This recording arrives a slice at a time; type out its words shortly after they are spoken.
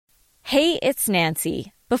Hey, it's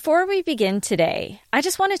Nancy. Before we begin today, I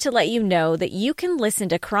just wanted to let you know that you can listen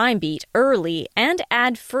to Crime Beat early and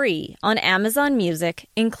ad-free on Amazon Music,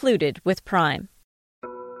 included with Prime.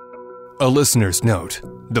 A listener's note.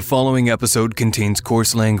 The following episode contains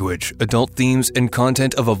coarse language, adult themes, and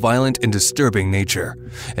content of a violent and disturbing nature,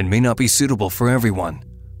 and may not be suitable for everyone.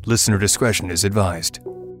 Listener discretion is advised.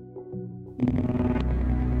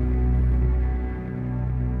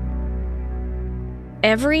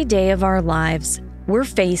 Every day of our lives, we're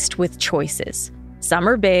faced with choices. Some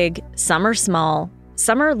are big, some are small,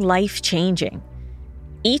 some are life-changing.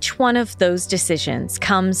 Each one of those decisions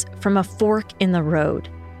comes from a fork in the road.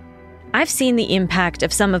 I've seen the impact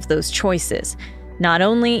of some of those choices, not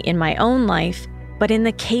only in my own life, but in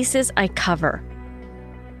the cases I cover.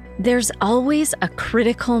 There's always a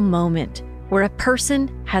critical moment where a person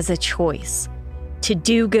has a choice to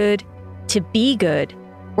do good, to be good,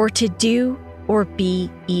 or to do or be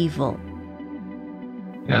evil.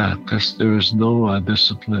 Yeah, because there is no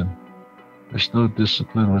discipline. There's no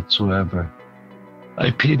discipline whatsoever.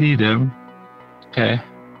 I pity them, okay?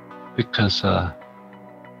 Because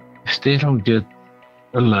if they don't get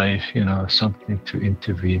a life, something to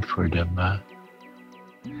intervene for them,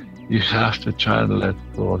 you have to try to let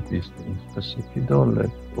go of these things. Because if you don't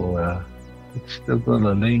let go, it's still going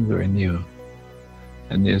to linger in you.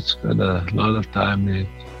 And it's going to, a lot of time,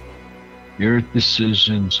 your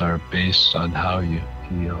decisions are based on how you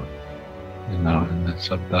feel, and that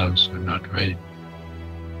sometimes they're not right.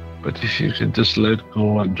 But if you can just let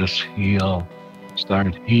go and just heal,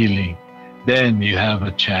 start healing, then you have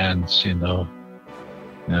a chance, to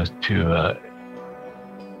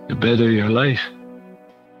better your life.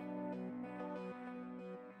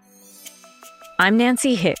 I'm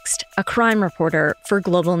Nancy Hixt, a crime reporter for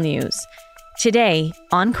Global News. Today,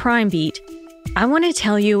 on Crime Beat, I want to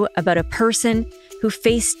tell you about a person who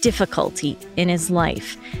faced difficulty in his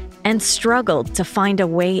life and struggled to find a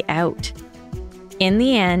way out. In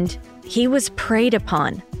the end, he was preyed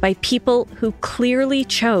upon by people who clearly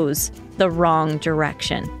chose the wrong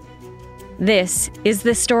direction. This is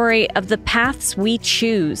the story of the paths we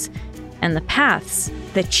choose and the paths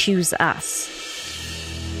that choose us.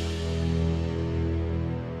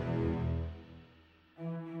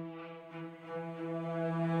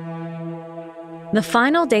 The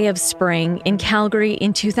final day of spring in Calgary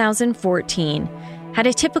in 2014 had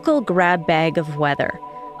a typical grab bag of weather: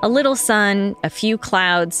 a little sun, a few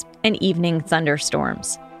clouds, and evening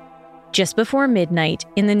thunderstorms. Just before midnight,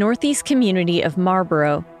 in the northeast community of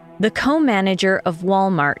Marlborough, the co-manager of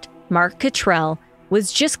Walmart, Mark Cottrell,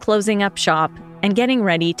 was just closing up shop and getting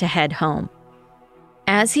ready to head home.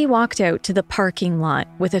 As he walked out to the parking lot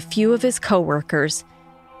with a few of his co-workers,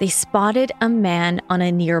 they spotted a man on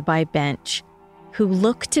a nearby bench who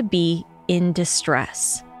looked to be in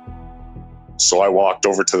distress. So I walked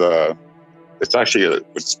over to it's actually a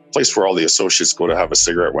place where all the associates go to have a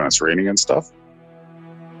cigarette when it's raining and stuff.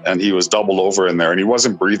 And he was doubled over in there, and he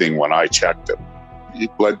wasn't breathing when I checked him. He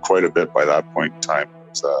bled quite a bit by that point in time.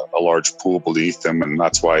 There's a large pool beneath him, and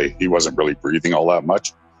that's why he wasn't really breathing all that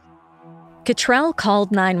much. Cottrell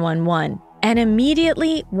called 911 and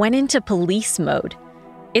immediately went into police mode.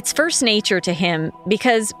 It's first nature to him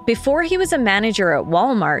because before he was a manager at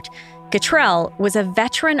Walmart, Cottrell was a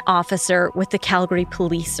veteran officer with the Calgary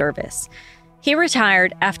Police Service. He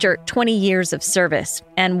retired after 20 years of service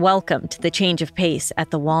and welcomed the change of pace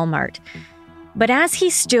at the Walmart. But as he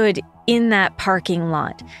stood in that parking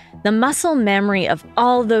lot, the muscle memory of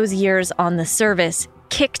all those years on the service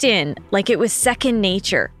kicked in like it was second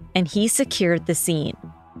nature, and he secured the scene.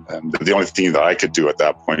 And the only thing that I could do at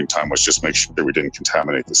that point in time was just make sure we didn't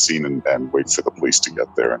contaminate the scene and wait for the police to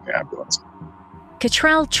get there and the ambulance.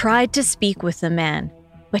 Cottrell tried to speak with the man,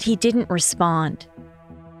 but he didn't respond.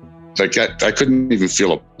 I couldn't even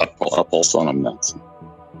feel a pulse on him.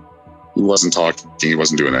 He wasn't talking, he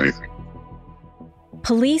wasn't doing anything.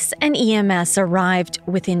 Police and EMS arrived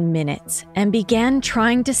within minutes and began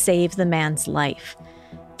trying to save the man's life.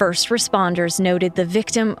 First responders noted the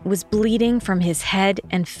victim was bleeding from his head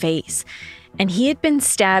and face, and he had been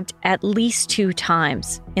stabbed at least 2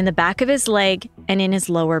 times in the back of his leg and in his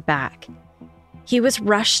lower back. He was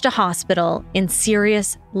rushed to hospital in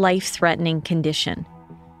serious, life-threatening condition.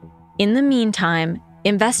 In the meantime,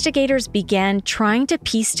 investigators began trying to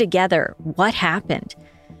piece together what happened.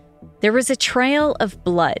 There was a trail of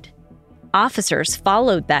blood. Officers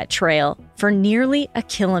followed that trail for nearly a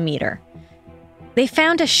kilometer. They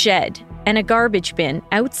found a shed and a garbage bin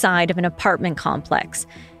outside of an apartment complex.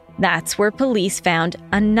 That's where police found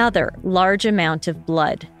another large amount of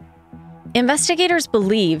blood. Investigators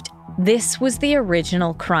believed this was the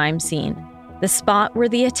original crime scene. the spot where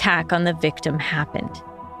the attack on the victim happened.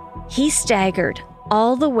 He staggered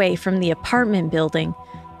all the way from the apartment building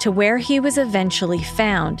to where he was eventually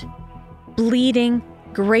found, bleeding,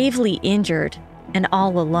 gravely injured, and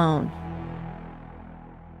all alone.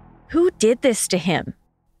 Who did this to him,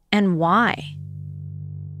 and why?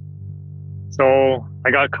 So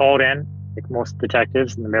I got called in, like most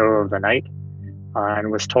detectives, in the middle of the night,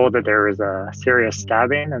 and was told that there was a serious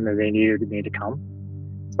stabbing and that they needed me to come.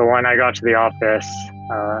 So when I got to the office,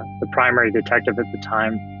 the primary detective at the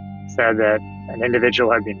time said that an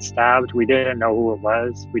individual had been stabbed. We didn't know who it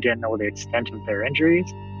was. We didn't know the extent of their injuries,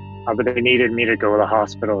 but they needed me to go to the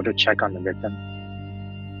hospital to check on the victim.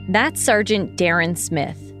 That's Sergeant Darren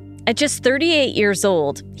Smith. At just 38 years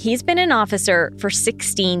old, he's been an officer for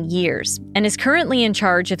 16 years and is currently in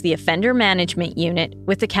charge of the Offender Management Unit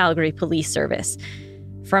with the Calgary Police Service.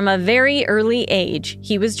 From a very early age,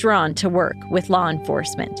 he was drawn to work with law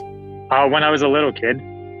enforcement. When I was a little kid,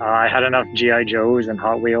 I had enough G.I. Joes and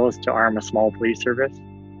Hot Wheels to arm a small police service.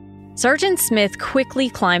 Sergeant Smith quickly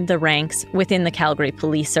climbed the ranks within the Calgary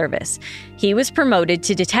Police Service. He was promoted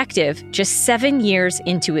to detective just 7 years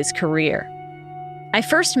into his career. I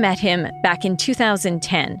first met him back in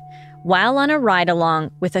 2010 while on a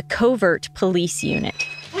ride-along with a covert police unit.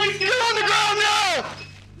 Please get on the ground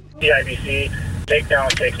now! CIBC, take down,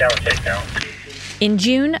 take down, take down. In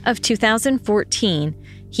June of 2014,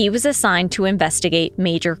 he was assigned to investigate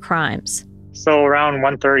major crimes. So around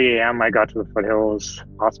 1:30 a.m., I got to the Foothills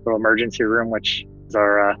Hospital Emergency Room, which is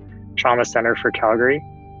our trauma center for Calgary.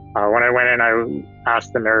 When I went in, I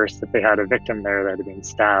asked the nurse if they had a victim there that had been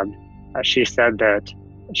stabbed. She said that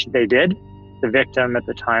they did. The victim at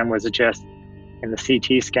the time was just in the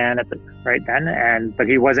CT scan right then, but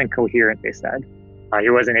he wasn't coherent, they said. He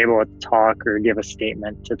wasn't able to talk or give a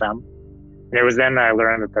statement to them. And it was then that I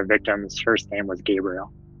learned that the victim's first name was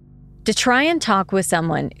Gabriel. To try and talk with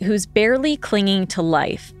someone who's barely clinging to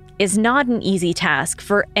life is not an easy task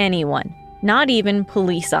for anyone, not even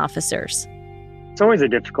police officers. It's always a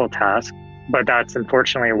difficult task, but that's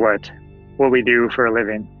unfortunately what we do for a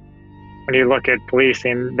living. When you look at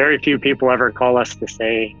policing, very few people ever call us to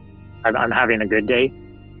say, I'm having a good day.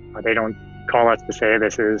 They don't call us to say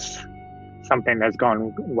this is something that's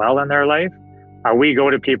gone well in their life. We go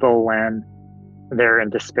to people when they're in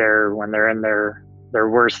despair, when they're in their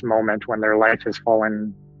worst moment, when their life has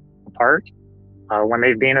fallen apart, when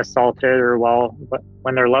they've been assaulted, or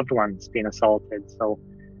when their loved one's been assaulted. So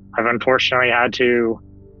I've unfortunately had to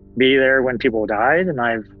be there when people died, and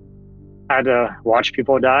I've had to watch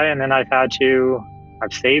people die, and then I've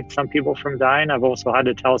saved some people from dying. I've also had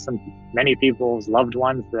to tell many people's loved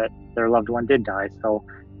ones that their loved one did die. So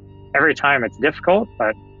every time it's difficult,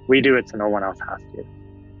 but we do it so no one else has to.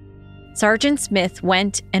 Sergeant Smith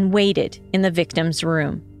went and waited in the victim's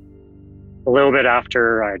room. A little bit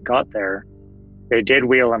after I got there, they did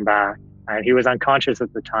wheel him back. And he was unconscious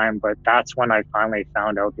at the time, but that's when I finally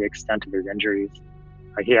found out the extent of his injuries.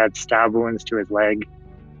 He had stab wounds to his leg,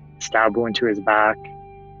 stab wound to his back,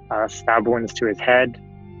 stab wounds to his head.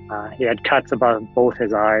 He had cuts above both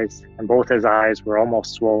his eyes, and both his eyes were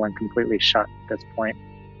almost swollen, completely shut at this point.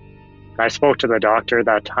 I spoke to the doctor at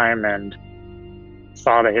that time and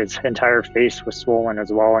saw that his entire face was swollen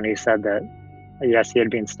as well, and he said that, yes, he had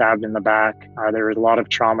been stabbed in the back. There was a lot of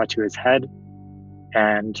trauma to his head,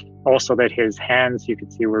 and also that his hands, you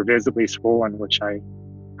could see, were visibly swollen, which I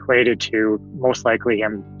equated to most likely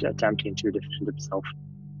him attempting to defend himself.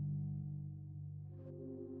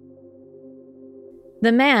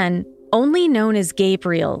 The man, only known as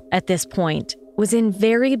Gabriel at this point, was in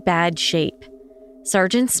very bad shape.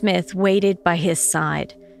 Sergeant Smith waited by his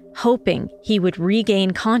side, hoping he would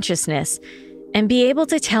regain consciousness and be able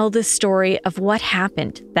to tell the story of what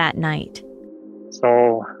happened that night.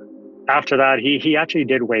 So after that, he actually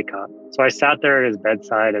did wake up. So I sat there at his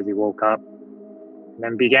bedside as he woke up and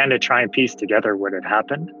then began to try and piece together what had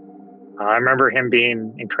happened. I remember him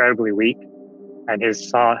being incredibly weak, and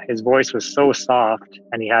his voice was so soft,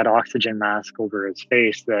 and he had oxygen mask over his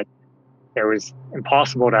face that it was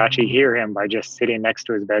impossible to actually hear him by just sitting next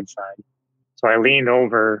to his bedside. So I leaned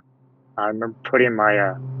over. I remember putting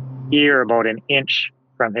my ear about an inch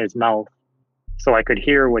from his mouth so I could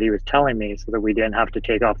hear what he was telling me, so that we didn't have to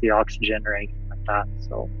take off the oxygen or anything like that.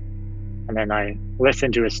 And then I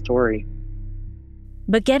listened to his story.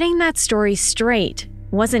 But getting that story straight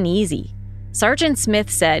wasn't easy. Sergeant Smith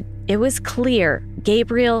said it was clear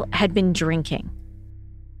Gabriel had been drinking.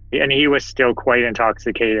 And he was still quite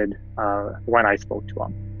intoxicated when I spoke to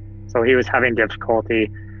him. So he was having difficulty.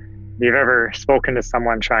 If you've ever spoken to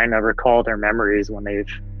someone trying to recall their memories when they've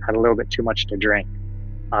had a little bit too much to drink,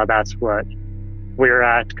 that's what we were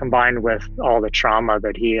at, combined with all the trauma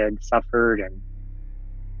that he had suffered and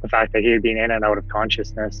the fact that he had been in and out of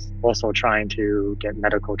consciousness, also trying to get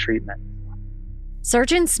medical treatment.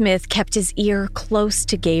 Sergeant Smith kept his ear close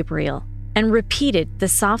to Gabriel and repeated the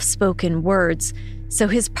soft-spoken words so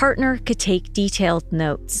his partner could take detailed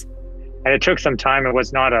notes. And it took some time. It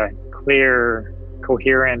was not a clear,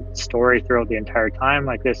 coherent story throughout the entire time.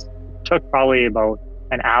 Like this took probably about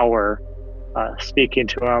an hour speaking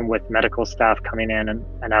to him with medical staff coming in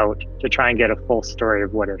and out to try and get a full story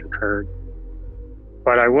of what had occurred.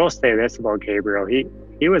 But I will say this about Gabriel.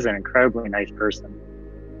 He was an incredibly nice person.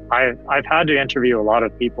 I've had to interview a lot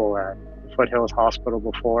of people at Foothills Hospital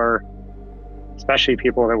before, especially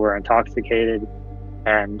people that were intoxicated,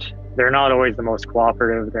 and they're not always the most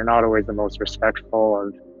cooperative. They're not always the most respectful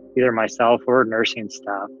of either myself or nursing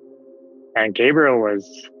staff. And Gabriel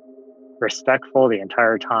was respectful the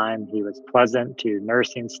entire time. He was pleasant to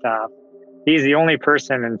nursing staff. He's the only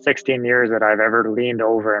person in 16 years that I've ever leaned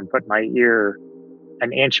over and put my ear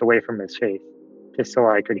an inch away from his face just so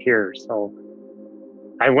I could hear. So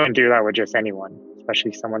I wouldn't do that with just anyone,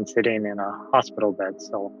 especially someone sitting in a hospital bed.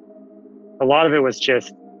 So a lot of it was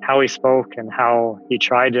just how he spoke and how he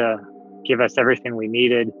tried to give us everything we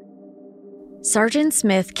needed. Sergeant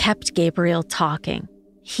Smith kept Gabriel talking.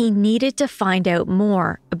 He needed to find out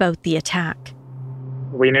more about the attack.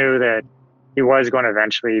 We knew that he was going to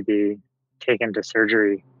eventually be taken to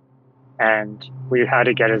surgery, and we had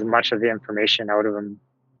to get as much of the information out of him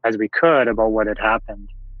as we could about what had happened.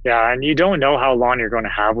 Yeah, and you don't know how long you're going to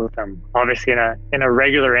have with him. Obviously, in a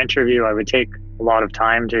regular interview, I would take a lot of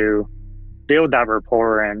time to build that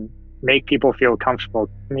rapport and make people feel comfortable.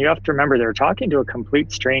 And you have to remember, they're talking to a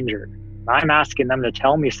complete stranger. I'm asking them to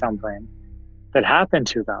tell me something that happened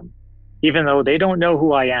to them, even though they don't know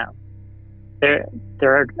who I am.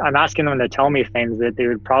 I'm asking them to tell me things that they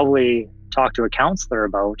would probably talk to a counselor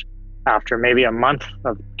about after maybe a month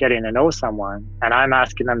of getting to know someone, and I'm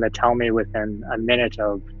asking them to tell me within a minute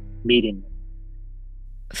of meeting.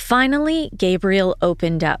 Finally, Gabriel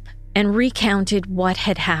opened up and recounted what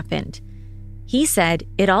had happened. He said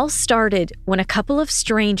it all started when a couple of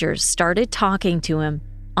strangers started talking to him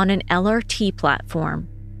on an LRT platform.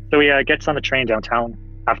 So he gets on the train downtown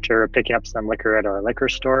after picking up some liquor at a liquor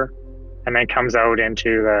store, and then comes out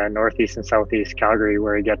into the northeast and southeast Calgary,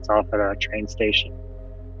 where he gets off at a train station.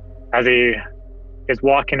 As he is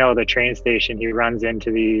walking out of the train station, he runs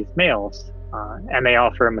into these males, and they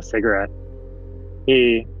offer him a cigarette.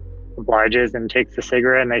 He obliges and takes the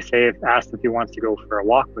cigarette, and they ask if he wants to go for a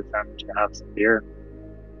walk with them to have some beer.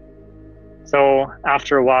 So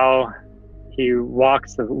after a while, he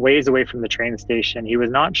walks a ways away from the train station. He was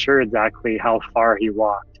not sure exactly how far he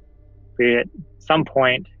walked, but at some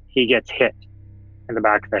point he gets hit in the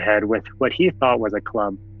back of the head with what he thought was a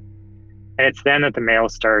club. And it's then that the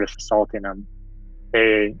males started assaulting him.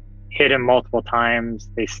 They hit him multiple times,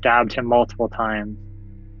 they stabbed him multiple times,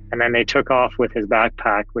 and then they took off with his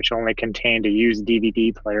backpack, which only contained a used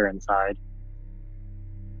DVD player inside.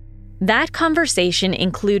 That conversation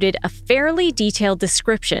included a fairly detailed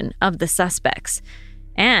description of the suspects,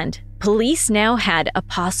 and police now had a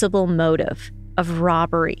possible motive of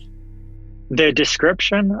robbery. The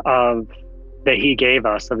description that he gave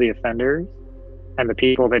us of the offenders and the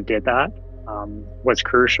people that did that was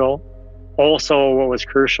crucial. Also, what was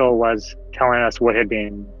crucial was telling us what had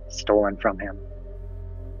been stolen from him.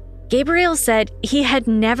 Gabriel said he had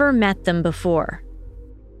never met them before.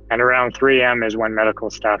 And around 3 a.m. is when medical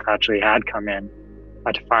staff actually had come in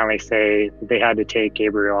to finally say that they had to take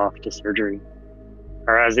Gabriel off to surgery.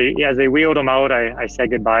 Or as they wheeled him out, I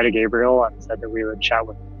said goodbye to Gabriel and said that we would chat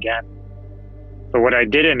with him again. But what I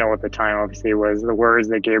didn't know at the time, obviously, was the words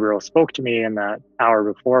that Gabriel spoke to me in that hour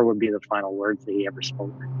before would be the final words that he ever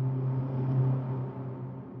spoke.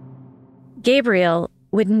 Gabriel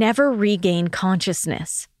would never regain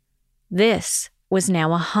consciousness. This was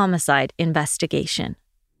now a homicide investigation.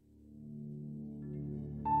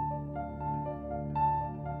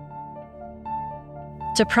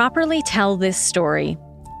 To properly tell this story,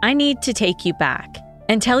 I need to take you back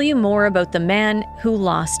and tell you more about the man who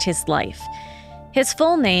lost his life. His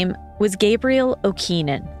full name was Gabriel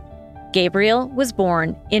O'Keenan. Gabriel was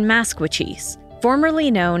born in Maskwacis,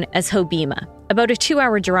 formerly known as Hobbema, about a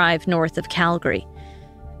 2-hour drive north of Calgary.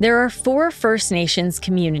 There are 4 First Nations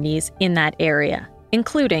communities in that area,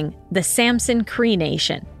 including the Samson Cree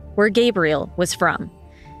Nation, where Gabriel was from.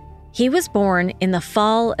 He was born in the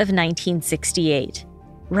fall of 1968,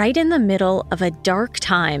 right in the middle of a dark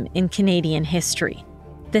time in Canadian history,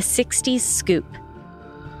 the 60s Scoop.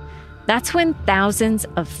 That's when thousands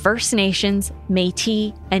of First Nations,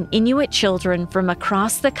 Métis, and Inuit children from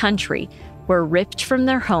across the country were ripped from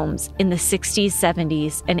their homes in the 60s,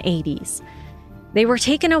 70s, and 80s. They were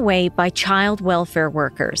taken away by child welfare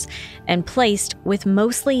workers and placed with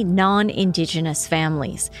mostly non-Indigenous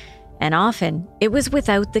families, and often it was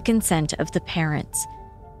without the consent of the parents.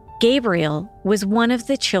 Gabriel was one of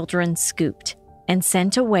the children scooped and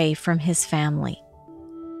sent away from his family.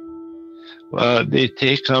 Well, they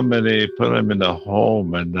take him and they put him in a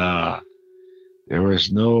home, and there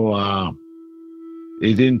was no,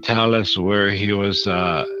 they didn't tell us where he was,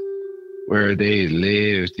 where they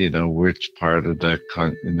lived, which part of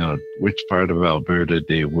which part of Alberta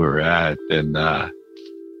they were at. And,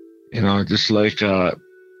 just like,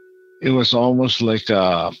 it was almost like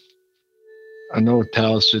an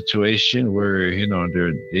hotel situation where,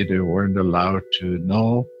 they weren't allowed to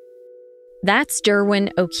know. That's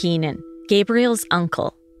Derwin O'Keenan, Gabriel's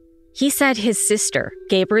uncle. He said his sister,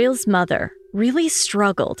 Gabriel's mother, really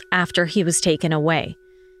struggled after he was taken away.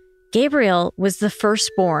 Gabriel was the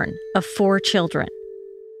firstborn of 4 children.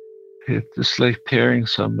 It's just like tearing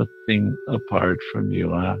something apart from you.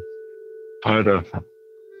 Part of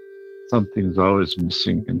something's always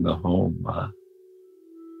missing in the home.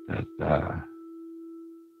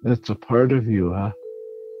 That's a part of you.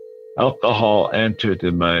 Alcohol entered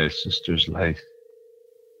in my sister's life.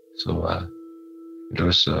 So it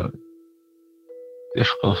was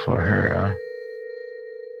difficult for her.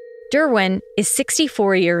 Derwin is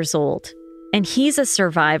 64 years old, and he's a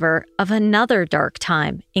survivor of another dark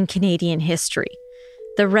time in Canadian history,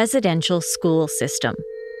 the residential school system.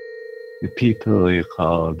 The people you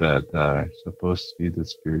call that are supposed to be the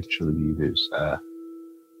spiritual leaders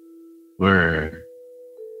were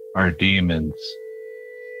our demons.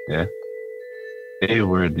 Yeah, they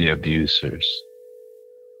were the abusers.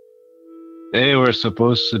 They were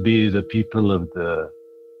supposed to be the people of the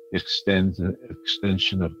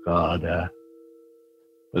extension of God,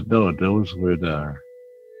 but no, those were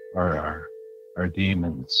our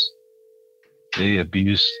demons. They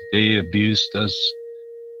abused us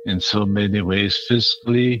in so many ways,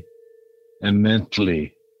 physically and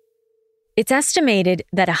mentally. It's estimated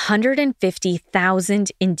that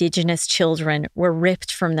 150,000 Indigenous children were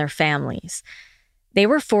ripped from their families. They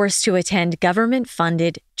were forced to attend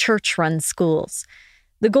government-funded, church-run schools.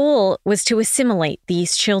 The goal was to assimilate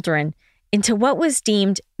these children into what was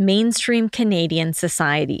deemed mainstream Canadian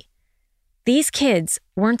society. These kids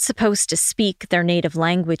weren't supposed to speak their native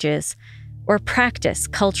languages or practice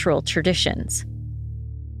cultural traditions.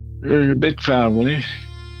 We're a big family,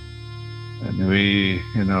 and we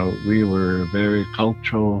were a very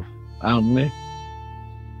cultural family.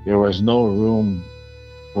 There was no room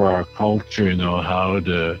for our culture, how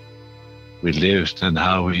we lived and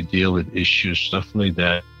how we deal with issues, stuff like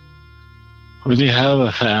that. When you have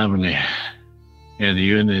a family and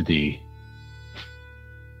unity,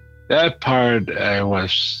 that part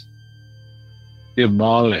was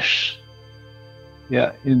demolished.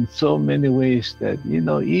 Yeah, in so many ways that,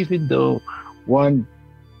 even though one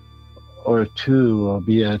or two will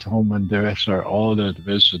be at home and the rest are all at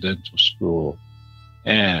residential school,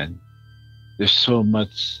 and there's so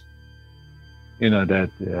much, that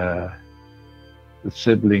the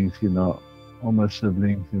siblings, all my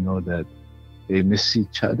siblings, that they miss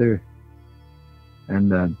each other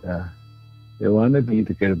and that they want to be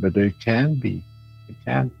together, but they can't be. They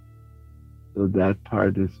can't. So that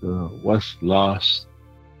part was lost.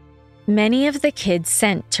 Many of the kids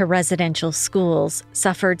sent to residential schools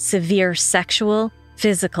suffered severe sexual,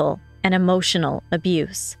 physical, and emotional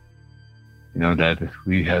abuse. That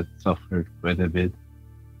we had suffered quite a bit.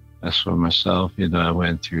 As for myself, I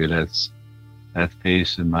went through that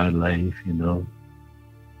phase in my life,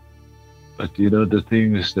 But, the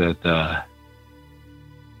thing is that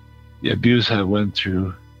the abuse I went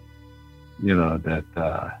through, that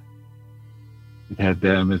it had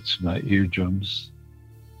damaged my eardrums.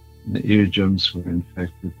 And the eardrums were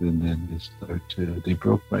infected, and then they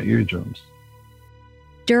broke my eardrums.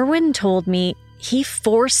 Derwin told me he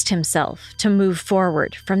forced himself to move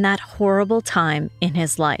forward from that horrible time in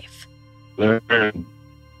his life. Learn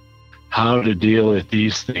how to deal with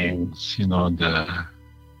these things, dealing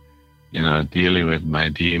with my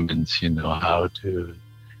demons, how to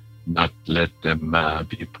not let them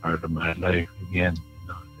be part of my life again.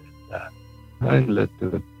 I let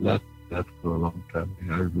that go a long time.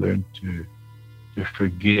 I've learned to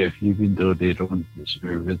forgive, even though they don't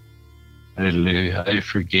deserve it. I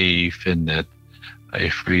forgave, and that I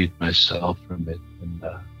freed myself from it, and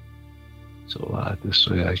so this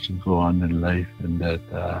way I can go on in life, and that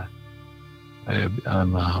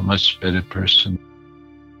I'm a much better person.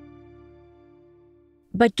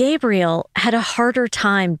 But Gabriel had a harder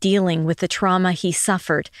time dealing with the trauma he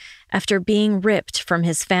suffered after being ripped from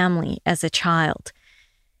his family as a child.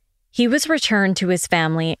 He was returned to his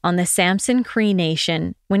family on the Samson Cree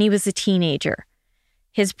Nation when he was a teenager.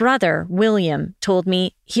 His brother, William, told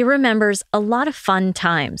me he remembers a lot of fun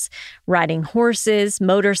times, riding horses,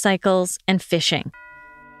 motorcycles, and fishing.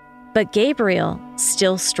 But Gabriel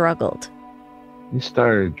still struggled. He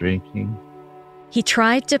started drinking. He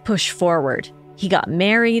tried to push forward. He got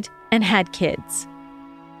married and had kids.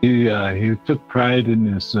 He took pride in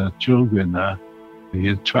his children.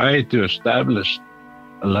 He tried to establish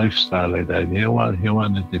a lifestyle like that. He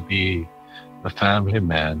wanted to be a family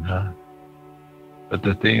man. But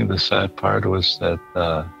the sad part was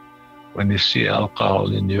that when you see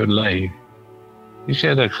alcohol in your life, you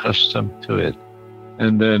get accustomed to it.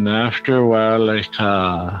 And then after a while,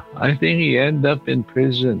 I think he ended up in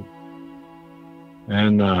prison.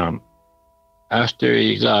 And after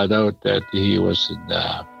he got out, that he was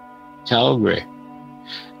in Calgary,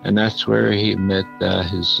 and that's where he met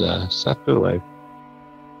his second wife.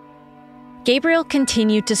 Gabriel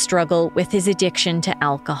continued to struggle with his addiction to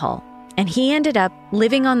alcohol, and he ended up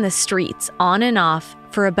living on the streets on and off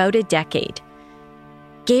for about a decade.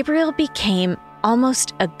 Gabriel became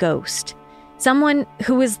almost a ghost, someone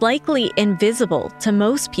who was likely invisible to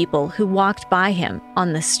most people who walked by him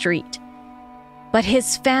on the street. But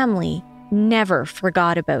his family never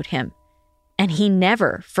forgot about him, and he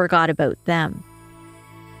never forgot about them.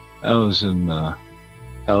 I was in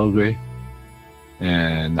Calgary,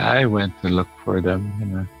 and I went to look for them,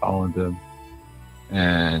 and I found them.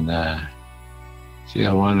 And I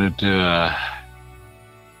wanted to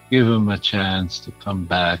give him a chance to come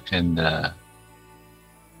back and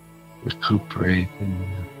recuperate, and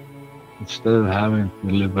instead of having to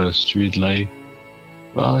live a street life.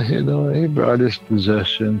 Well, he brought his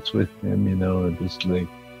possessions with him, just like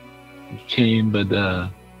he came,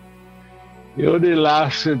 but he only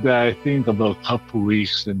lasted, I think, about a couple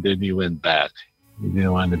weeks, and then he went back. He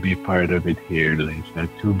didn't want to be part of it here,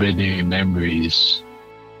 too many memories.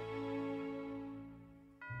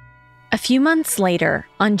 A few months later,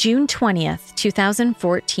 on June 20th,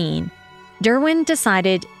 2014, Derwin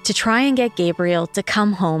decided to try and get Gabriel to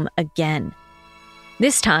come home again.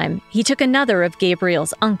 This time, he took another of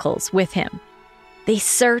Gabriel's uncles with him. They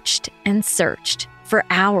searched and searched for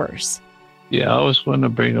hours. Yeah, I was going to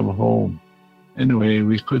bring him home. Anyway,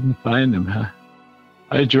 we couldn't find him.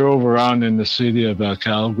 I drove around in the city of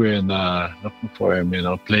Calgary and looking for him,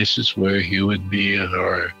 places where he would be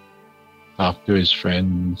or talk to his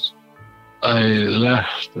friends. I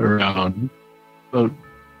left around about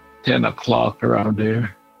 10 o'clock around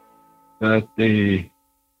there that day.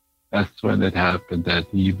 That's when it happened, that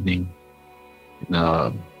evening.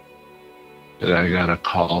 That I got a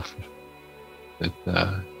call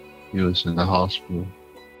that he was in the hospital.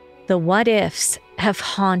 The what-ifs have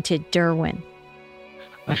haunted Derwin.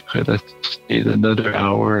 I could have stayed another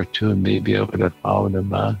hour or two and maybe I would have found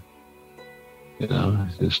him.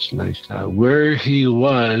 Just like where he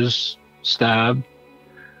was stabbed,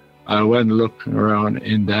 I went looking around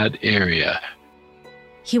in that area.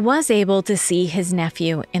 He was able to see his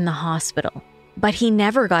nephew in the hospital, but he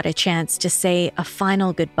never got a chance to say a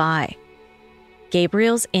final goodbye.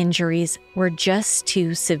 Gabriel's injuries were just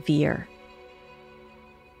too severe.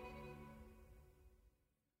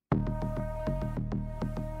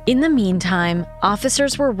 In the meantime,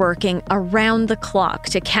 officers were working around the clock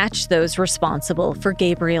to catch those responsible for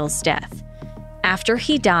Gabriel's death. After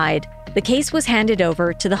he died, the case was handed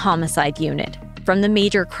over to the homicide unit from the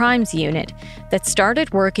major crimes unit that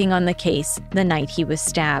started working on the case the night he was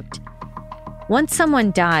stabbed. Once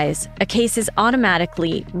someone dies, a case is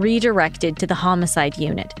automatically redirected to the homicide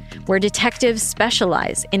unit, where detectives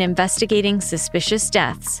specialize in investigating suspicious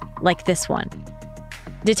deaths like this one.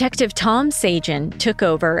 Detective Tom Sagen took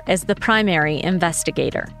over as the primary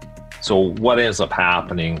investigator. So what ends up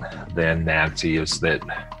happening then, Nancy, is that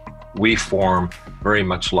we form very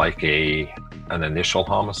much like an initial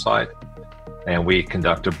homicide, and we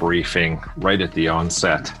conduct a briefing right at the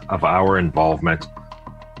onset of our involvement.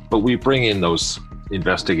 But we bring in those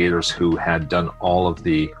investigators who had done all of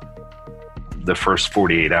the first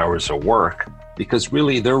 48 hours of work, because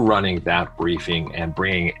really they're running that briefing and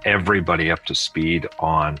bringing everybody up to speed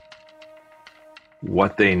on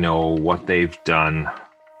what they know, what they've done,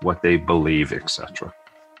 what they believe, etc.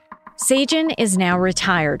 Sagen is now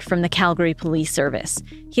retired from the Calgary Police Service.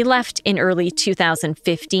 He left in early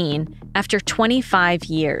 2015 after 25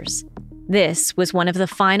 years. This was one of the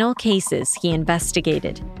final cases he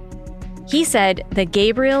investigated. He said that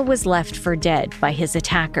Gabriel was left for dead by his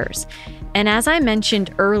attackers. And as I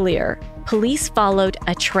mentioned earlier, police followed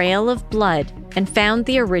a trail of blood and found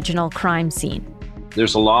the original crime scene.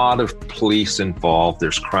 There's a lot of police involved.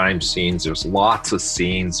 There's crime scenes. There's lots of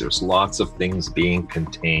scenes. There's lots of things being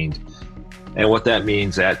contained. And what that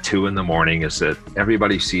means at 2 a.m. is that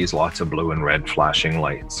everybody sees lots of blue and red flashing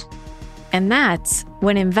lights. And that's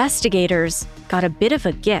when investigators got a bit of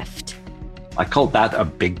a gift. I call that a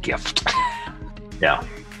big gift. Yeah.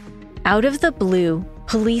 Out of the blue,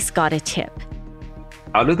 police got a tip.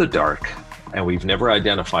 Out of the dark, and we've never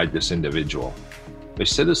identified this individual, a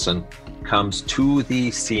citizen comes to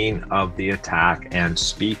the scene of the attack and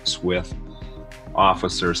speaks with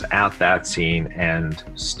officers at that scene and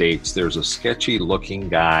states there's a sketchy looking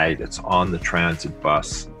guy that's on the transit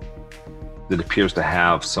bus that appears to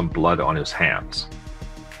have some blood on his hands.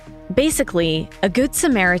 Basically, a Good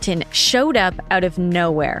Samaritan showed up out of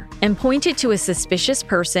nowhere and pointed to a suspicious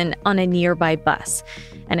person on a nearby bus.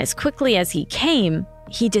 And as quickly as he came,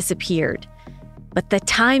 he disappeared. But the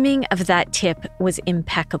timing of that tip was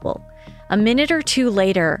impeccable. A minute or two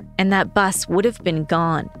later, and that bus would have been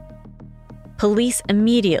gone. Police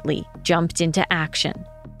immediately jumped into action.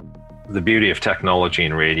 The beauty of technology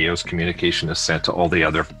and radios, communication is sent to all the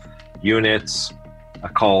other units. A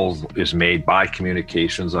call is made by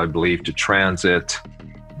communications, I believe, to transit.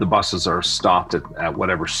 The buses are stopped at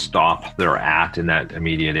whatever stop they're at in that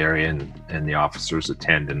immediate area, and the officers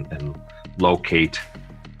attend and locate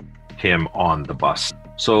him on the bus.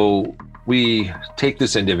 So we take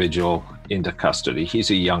this individual into custody. He's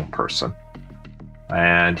a young person,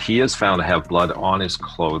 and he is found to have blood on his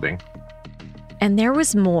clothing. And there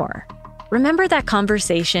was more. Remember that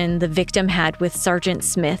conversation the victim had with Sergeant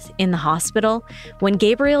Smith in the hospital when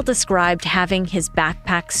Gabriel described having his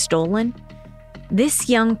backpack stolen? This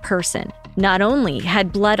young person not only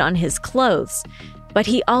had blood on his clothes, but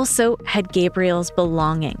he also had Gabriel's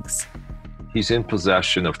belongings. He's in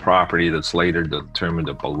possession of property that's later determined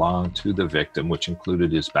to belong to the victim, which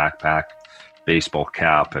included his backpack, baseball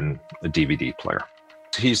cap, and a DVD player.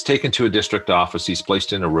 He's taken to a district office. He's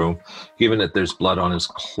placed in a room. Given that there's blood on his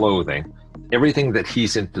clothing, everything that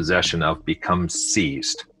he's in possession of becomes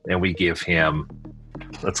seized, and we give him,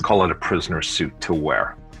 let's call it a prisoner suit to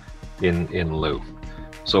wear in lieu.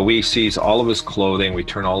 So we seize all of his clothing. We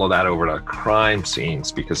turn all of that over to crime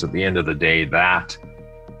scenes, because at the end of the day, that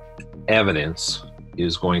evidence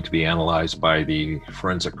is going to be analyzed by the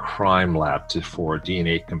forensic crime lab for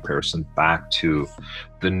DNA comparison back to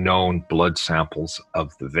the known blood samples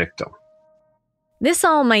of the victim. This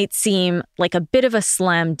all might seem like a bit of a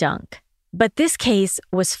slam dunk, but this case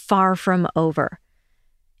was far from over.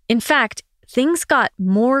 In fact, things got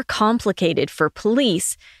more complicated for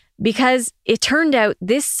police because it turned out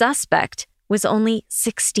this suspect was only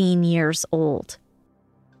 16 years old.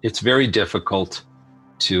 It's very difficult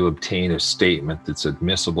to obtain a statement that's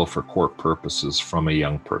admissible for court purposes from a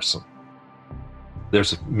young person.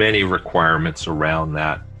 There's many requirements around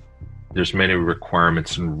that. There's many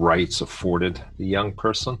requirements and rights afforded the young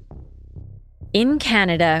person. In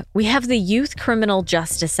Canada, we have the Youth Criminal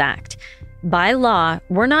Justice Act. By law,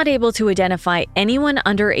 we're not able to identify anyone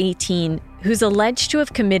under 18 who's alleged to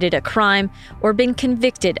have committed a crime or been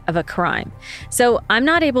convicted of a crime. So I'm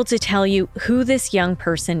not able to tell you who this young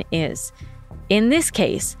person is. In this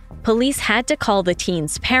case, police had to call the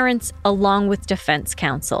teen's parents along with defense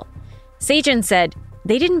counsel. Sagen said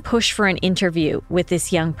they didn't push for an interview with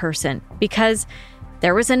this young person because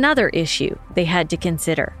there was another issue they had to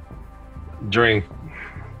consider. During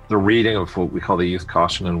the reading of what we call the youth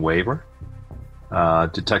caution and waiver,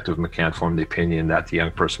 Detective McCann formed the opinion that the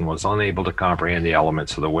young person was unable to comprehend the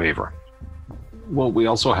elements of the waiver. What we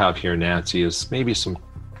also have here, Nancy, is maybe some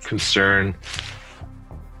concern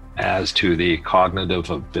as to the cognitive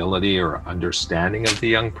ability or understanding of the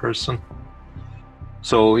young person.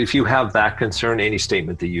 So if you have that concern, any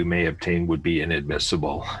statement that you may obtain would be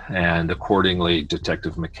inadmissible. And accordingly,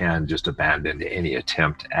 Detective McCann just abandoned any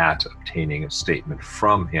attempt at obtaining a statement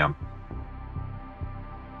from him.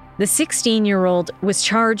 The 16-year-old was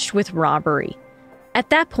charged with robbery. At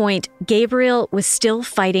that point, Gabriel was still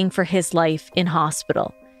fighting for his life in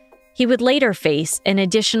hospital. He would later face an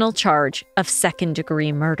additional charge of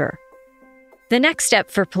second-degree murder. The next step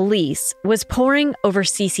for police was poring over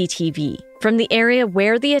CCTV from the area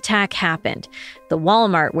where the attack happened, the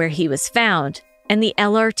Walmart where he was found, and the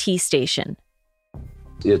LRT station.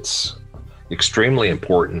 It's extremely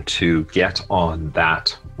important to get on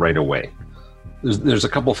that right away. There's a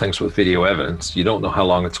couple things with video evidence. You don't know how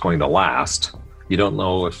long it's going to last. You don't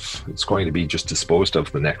know if it's going to be just disposed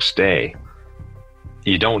of the next day.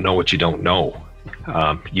 You don't know what you don't know.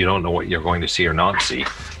 You don't know what you're going to see or not see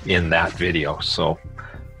in that video. So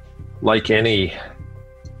like any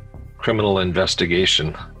criminal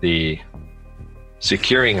investigation, the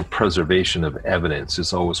securing and preservation of evidence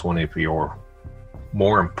is always one of your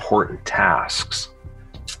more important tasks.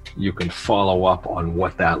 You can follow up on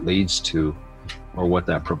what that leads to or what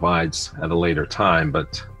that provides at a later time,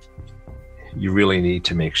 but you really need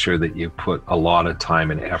to make sure that you put a lot of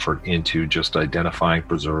time and effort into just identifying,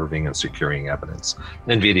 preserving, and securing evidence.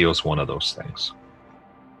 And video is one of those things.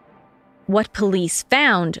 What police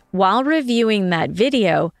found while reviewing that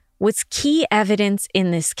video was key evidence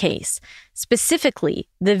in this case, specifically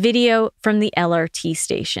the video from the LRT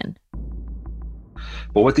station.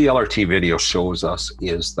 But what the LRT video shows us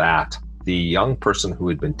is that the young person who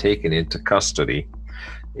had been taken into custody,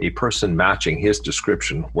 a person matching his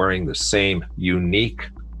description, wearing the same unique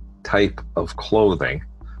type of clothing,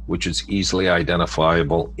 which is easily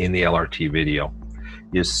identifiable in the LRT video,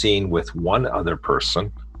 is seen with one other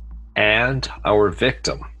person and our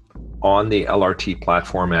victim on the LRT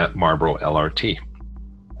platform at Marlborough LRT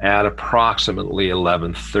at approximately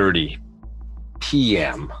 11:30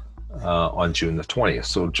 p.m. On June the 20th,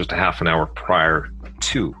 so just a half an hour prior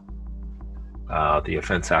to the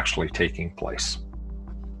offense actually taking place.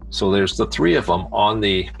 So there's the three of them on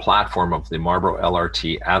the platform of the Marlborough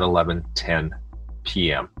LRT at 11:10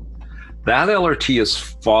 p.m. That LRT is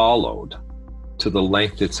followed to the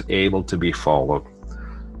length it's able to be followed,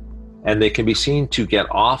 and they can be seen to get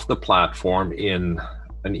off the platform in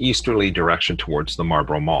an easterly direction towards the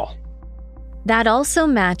Marlborough Mall. That also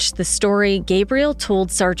matched the story Gabriel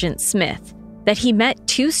told Sergeant Smith, that he met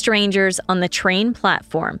two strangers on the train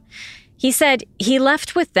platform. He said he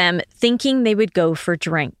left with them thinking they would go for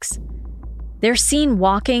drinks. They're seen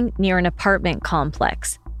walking near an apartment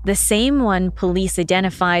complex, the same one police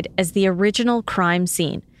identified as the original crime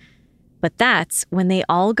scene. But that's when they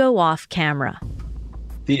all go off camera.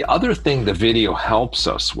 The other thing the video helps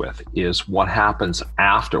us with is what happens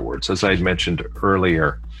afterwards. As I mentioned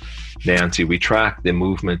earlier, Nancy, we track the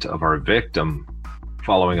movement of our victim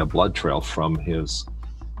following a blood trail from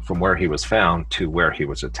where he was found to where he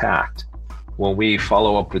was attacked. When we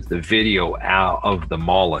follow up with the video out of the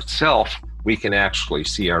mall itself, we can actually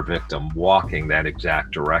see our victim walking that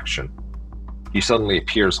exact direction. He suddenly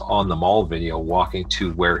appears on the mall video walking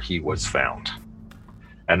to where he was found.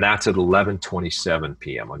 And that's at 11:27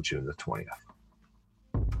 p.m. on June the 20th.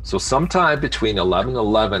 So sometime between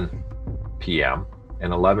 11:11 p.m.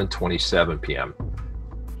 and 11:27 p.m.,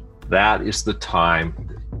 that is the time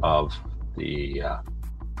of the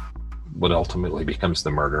what ultimately becomes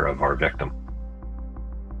the murder of our victim.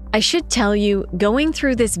 I should tell you, going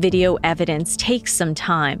through this video evidence takes some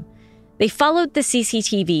time. They followed the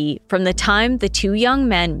CCTV from the time the two young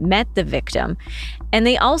men met the victim, and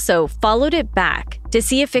they also followed it back to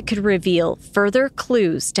see if it could reveal further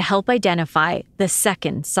clues to help identify the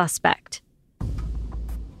second suspect.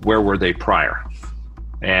 Where were they prior?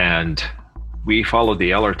 And we followed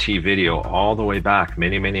the LRT video all the way back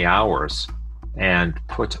many, many hours and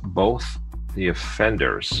put both the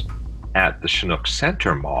offenders at the Chinook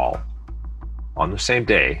Center Mall on the same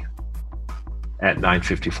day at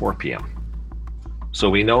 9:54 p.m. So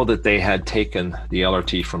we know that they had taken the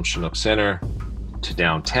LRT from Chinook Center to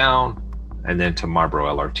downtown and then to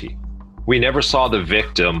Marlborough LRT. We never saw the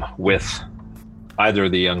victim with either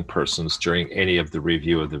of the young persons during any of the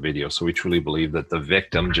review of the video. So we truly believe that the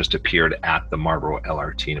victim just appeared at the Marlborough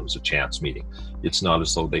LRT and it was a chance meeting. It's not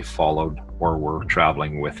as though they followed or were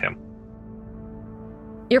traveling with him.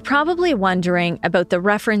 You're probably wondering about the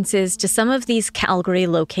references to some of these Calgary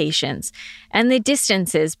locations and the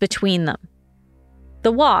distances between them.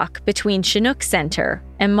 The walk between Chinook Center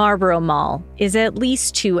and Marlborough Mall is at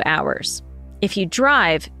least 2 hours. If you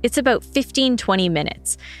drive, it's about 15-20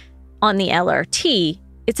 minutes. On the LRT,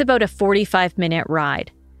 it's about a 45-minute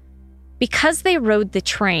ride. Because they rode the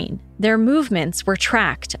train, their movements were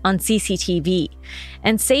tracked on CCTV,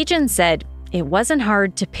 and Sagen said it wasn't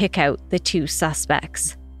hard to pick out the two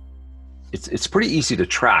suspects. It's pretty easy to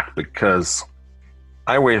track because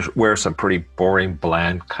I wear some pretty boring,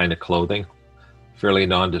 bland kind of clothing, fairly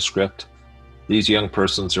nondescript. These young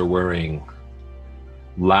persons are wearing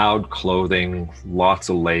loud clothing, lots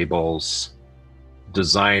of labels,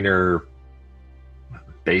 designer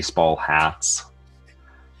baseball hats,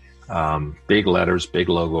 big letters, big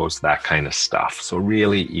logos, that kind of stuff. So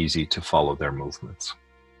really easy to follow their movements.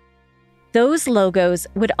 Those logos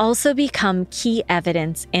would also become key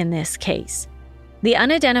evidence in this case. The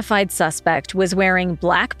unidentified suspect was wearing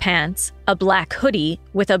black pants, a black hoodie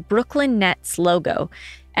with a Brooklyn Nets logo,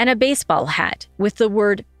 and a baseball hat with the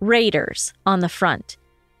word Raiders on the front.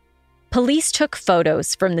 Police took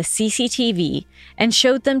photos from the CCTV and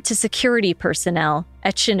showed them to security personnel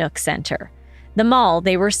at Chinook Center. the mall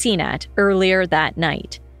they were seen at earlier that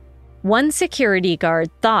night. One security guard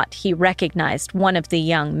thought he recognized one of the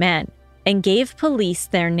young men and gave police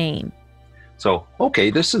their name. So, okay,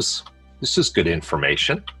 this is good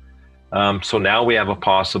information. So now we have a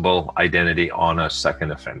possible identity on a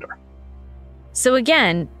second offender. So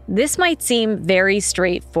again, this might seem very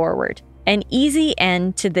straightforward, an easy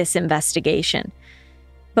end to this investigation.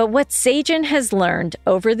 But what Sagen has learned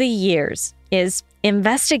over the years is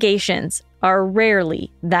investigations are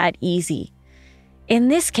rarely that easy. In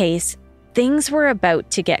this case, things were about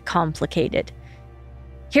to get complicated.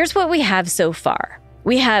 Here's what we have so far.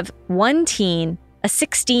 We have one teen, a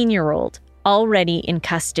 16-year-old, already in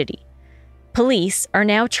custody. Police are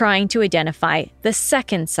now trying to identify the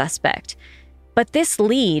second suspect, but this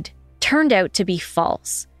lead turned out to be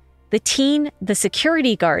false. The teen the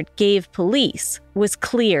security guard gave police was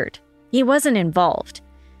cleared. He wasn't involved.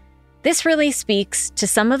 This really speaks to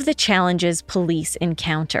some of the challenges police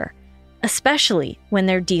encounter, especially when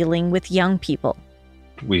they're dealing with young people.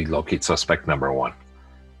 We locate suspect number 1.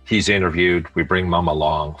 He's interviewed. We bring mom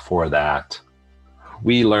along for that.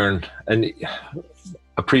 We learned and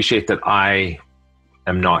appreciate that I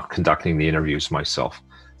am not conducting the interviews myself.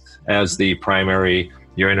 As the primary,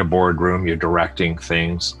 you're in a boardroom, you're directing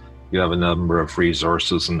things. You have a number of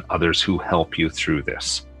resources and others who help you through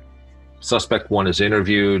this. Suspect 1 is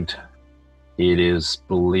interviewed. It is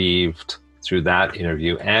believed through that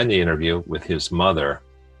interview and the interview with his mother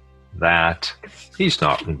that he's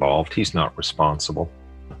not involved, he's not responsible.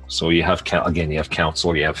 So you have, again, you have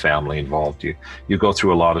counsel, you have family involved. You go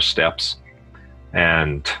through a lot of steps.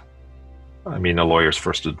 And I mean, a lawyer's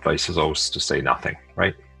first advice is always to say nothing,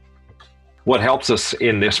 right? What helps us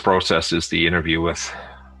in this process is the interview with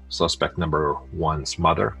suspect number 1's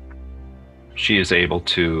mother. She is able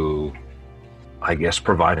to, I guess,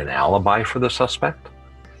 provide an alibi for the suspect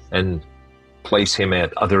and place him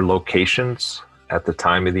at other locations at the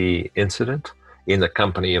time of the incident in the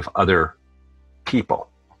company of other people.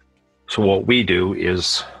 So what we do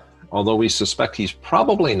is, although we suspect he's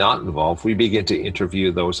probably not involved, we begin to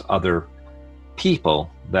interview those other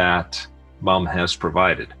people that mom has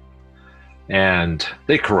provided. And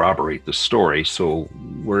they corroborate the story, so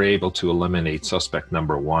we're able to eliminate suspect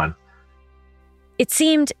number 1. It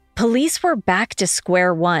seemed police were back to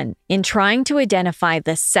square one in trying to identify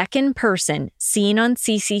the second person seen on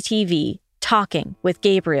CCTV talking with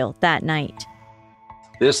Gabriel that night.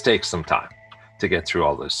 This takes some time to get through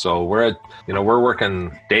all this. So we're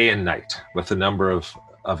working day and night with a number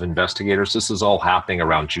of investigators. This is all happening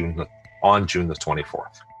on June the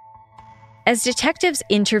 24th. As detectives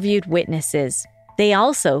interviewed witnesses, they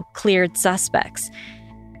also cleared suspects.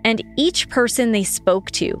 And each person they spoke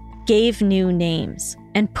to gave new names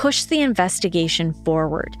and pushed the investigation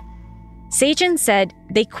forward. Sagen said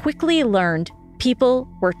they quickly learned people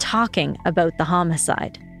were talking about the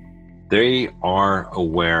homicide. They are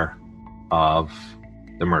aware of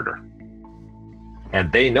the murder.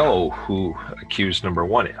 And they know who accused number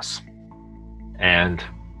 1 is. And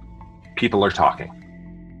people are talking.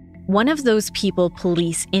 One of those people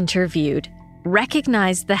police interviewed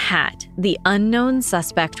recognized the hat the unknown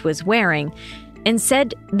suspect was wearing and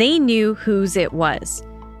said they knew whose it was.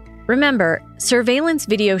 Remember, surveillance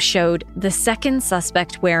video showed the second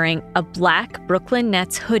suspect wearing a black Brooklyn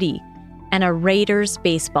Nets hoodie and a Raiders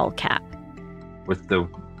baseball cap. With the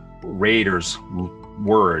Raiders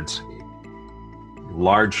words,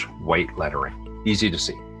 large white lettering, easy to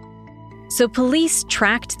see. So police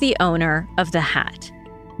tracked the owner of the hat.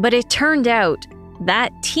 But it turned out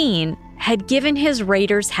that teen had given his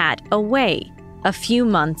Raiders hat away a few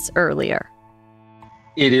months earlier.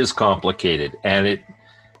 It is complicated, and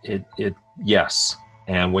it yes.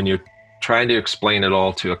 And when you're trying to explain it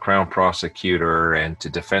all to a Crown prosecutor and to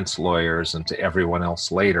defense lawyers and to everyone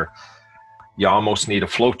else later, you almost need a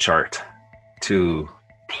flow chart to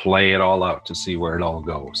play it all out to see where it all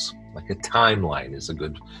goes. Like a timeline is a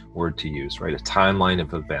good word to use, right? A timeline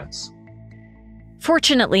of events.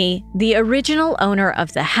 Fortunately, the original owner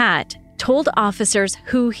of the hat told officers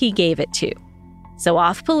who he gave it to. So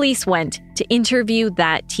off police went to interview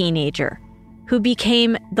that teenager, who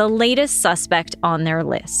became the latest suspect on their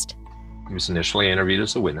list. He was initially interviewed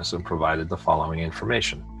as a witness and provided the following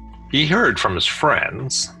information. He heard from his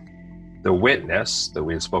friends, the witness that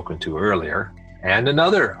we had spoken to earlier, and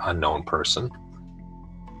another unknown person,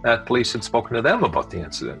 that police had spoken to them about the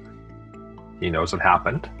incident. He knows it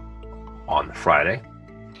happened on the Friday.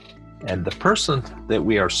 And the person that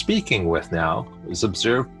we are speaking with now is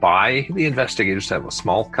observed by the investigators to have a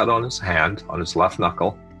small cut on his hand, on his left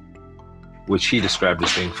knuckle, which he described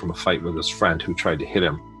as being from a fight with his friend who tried to hit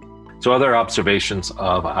him. So other observations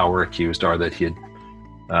of our accused are that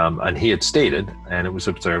he had stated, and it was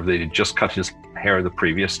observed that he had just cut his hair the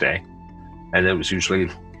previous day, and it was usually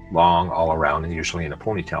long all around and usually in a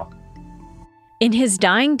ponytail. In his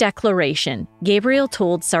dying declaration, Gabriel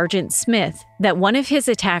told Sergeant Smith that one of his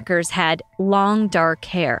attackers had long dark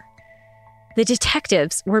hair. The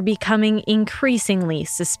detectives were becoming increasingly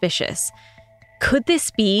suspicious. Could this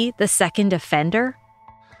be the second offender?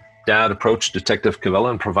 Dad approached Detective Cavilla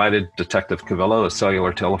and provided Detective Cavilla a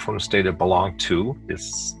cellular telephone stated belonged to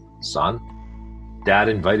his son. Dad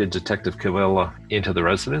invited Detective Cavilla into the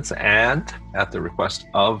residence and, at the request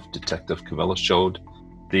of Detective Cavilla, showed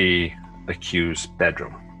the accused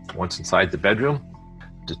bedroom. Once inside the bedroom,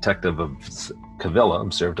 Detective Cavilla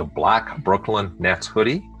observed a black Brooklyn Nets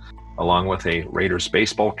hoodie along with a Raiders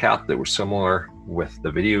baseball cap that were similar with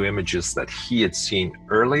the video images that he had seen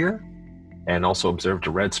earlier, and also observed a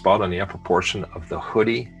red spot on the upper portion of the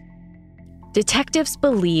hoodie. Detectives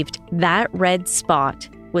believed that red spot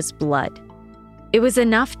was blood. It was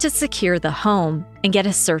enough to secure the home and get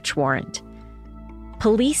a search warrant.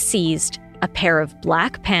 Police seized a pair of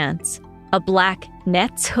black pants, a black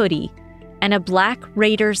Nets hoodie, and a black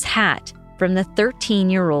Raiders hat from the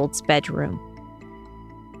 13-year-old's bedroom.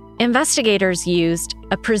 Investigators used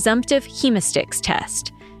a presumptive hemostax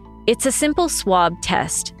test. It's a simple swab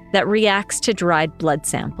test that reacts to dried blood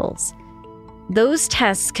samples. Those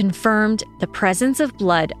tests confirmed the presence of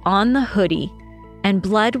blood on the hoodie, and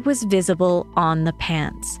blood was visible on the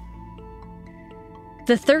pants.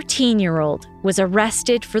 The 13-year-old was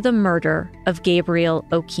arrested for the murder of Gabriel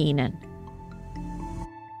O'Keenan.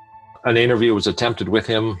 An interview was attempted with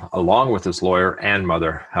him, along with his lawyer and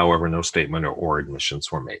mother. However, no statement or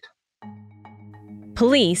admissions were made.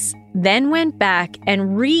 Police then went back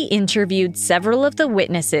and re-interviewed several of the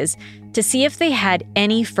witnesses to see if they had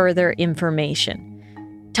any further information.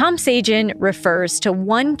 Tom Sagen refers to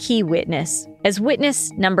one key witness as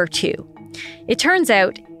witness number 2. It turns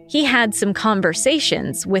out he had some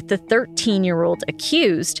conversations with the 13-year-old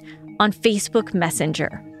accused on Facebook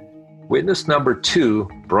Messenger. Witness number 2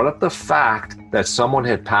 brought up the fact that someone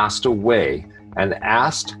had passed away and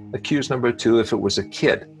asked accused number 2 if it was a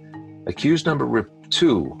kid. Accused number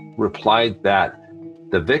 2 replied that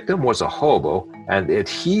the victim was a hobo and that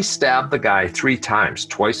he stabbed the guy 3 times,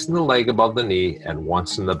 twice in the leg above the knee and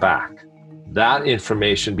once in the back. That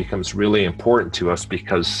information becomes really important to us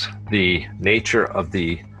because the nature of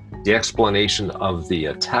the explanation of the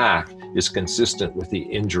attack is consistent with the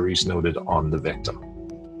injuries noted on the victim.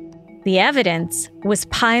 The evidence was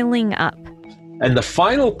piling up. And the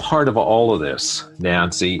final part of all of this,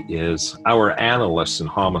 Nancy, is our analysts in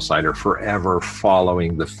homicide are forever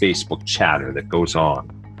following the Facebook chatter that goes on.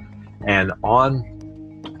 And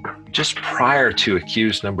just prior to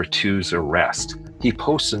accused number 2's arrest, he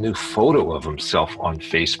posts a new photo of himself on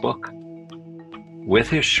Facebook with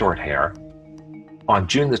his short hair on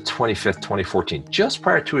June the 25th, 2014, just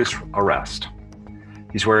prior to his arrest.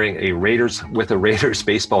 He's wearing a Raiders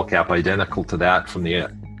baseball cap identical to that from the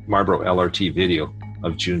Marlboro LRT video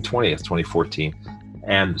of June 20th, 2014,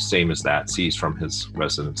 and the same as that seized from his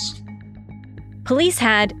residence. Police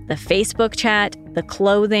had the Facebook chat, the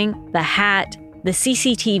clothing, the hat, the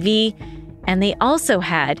CCTV, and they also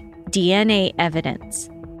had DNA evidence.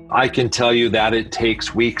 I can tell you that it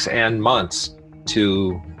takes weeks and months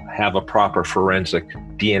to have a proper forensic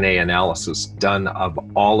DNA analysis done of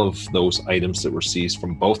all of those items that were seized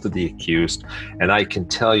from both of the accused. And I can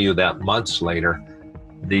tell you that months later,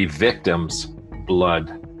 the victim's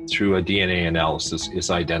blood through a DNA analysis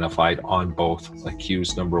is identified on both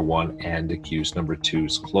accused number 1 and accused number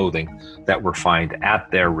 2's clothing that were found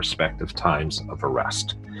at their respective times of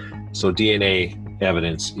arrest. So DNA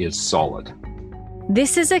evidence is solid.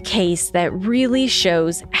 This is a case that really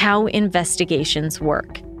shows how investigations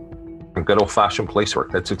work. Good old-fashioned police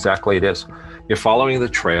work. That's exactly it is. You're following the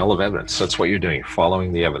trail of evidence. That's what you're doing. You're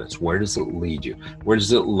following the evidence. Where does it lead you? Where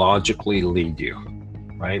does it logically lead you?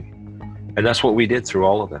 Right? And that's what we did through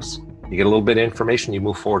all of this. You get a little bit of information, you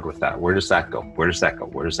move forward with that. Where does that go? Where does that go?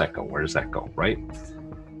 Where does that go? Where does that go? Right?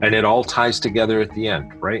 And it all ties together at the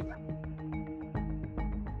end, right?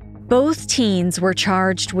 Both teens were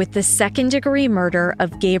charged with the second-degree murder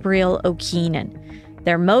of Gabriel O'Keenan.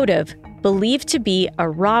 Their motive believed to be a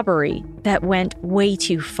robbery that went way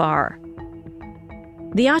too far.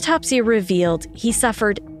 The autopsy revealed he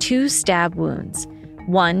suffered 2 stab wounds,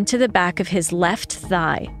 one to the back of his left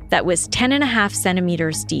thigh that was 10.5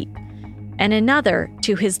 centimeters deep, and another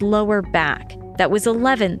to his lower back that was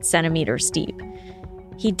 11 centimeters deep.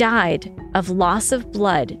 He died of loss of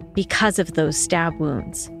blood because of those stab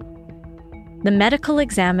wounds. The medical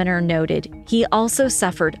examiner noted he also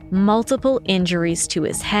suffered multiple injuries to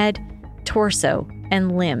his head, torso,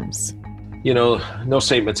 and limbs. No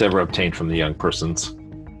statements ever obtained from the young persons.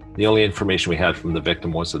 The only information we had from the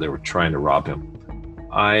victim was that they were trying to rob him.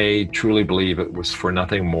 I truly believe it was for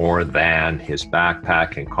nothing more than his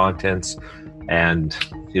backpack and contents and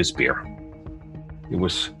his beer. It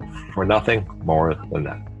was for nothing more than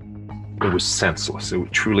that. It was senseless.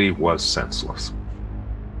 It truly was senseless.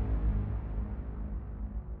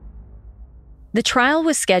 The trial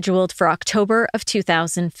was scheduled for October of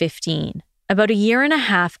 2015, about a year and a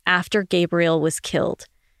half after Gabriel was killed.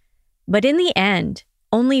 But in the end,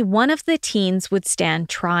 only one of the teens would stand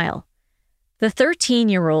trial. The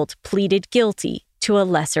 13-year-old pleaded guilty to a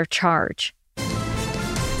lesser charge.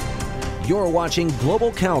 You're watching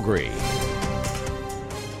Global Calgary.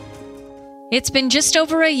 It's been just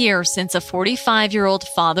over a year since a 45-year-old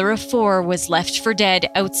father of 4 was left for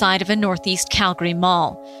dead outside of a Northeast Calgary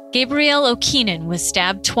mall. Gabriel O'Keenan was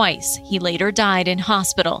stabbed twice. He later died in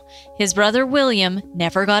hospital. His brother William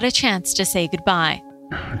never got a chance to say goodbye.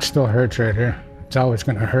 It still hurts right here. It's always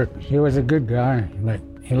going to hurt. He was a good guy.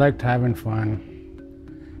 He liked having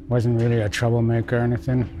fun. Wasn't really a troublemaker or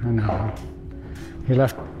anything. And he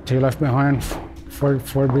left behind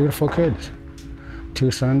four beautiful kids. 3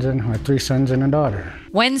 sons and a daughter.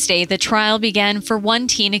 Wednesday, the trial began for one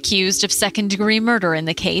teen accused of second-degree murder in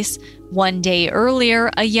the case. One day earlier,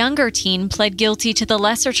 a younger teen pled guilty to the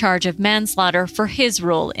lesser charge of manslaughter for his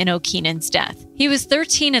role in O'Keenan's death. He was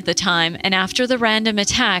 13 at the time, and after the random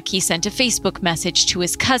attack, he sent a Facebook message to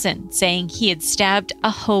his cousin saying he had stabbed a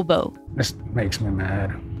hobo. This makes me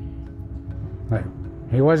mad.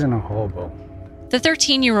 He wasn't a hobo. The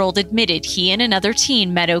 13-year-old admitted he and another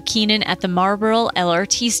teen met O'Keenan at the Marlborough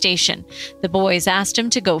LRT station. The boys asked him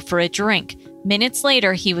to go for a drink. Minutes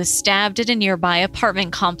later, he was stabbed at a nearby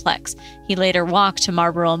apartment complex. He later walked to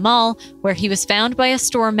Marlborough Mall, where he was found by a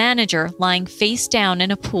store manager lying face down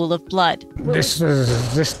in a pool of blood. This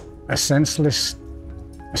is just a senseless,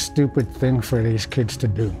 stupid thing for these kids to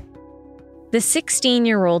do. The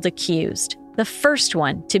 16-year-old accused, the first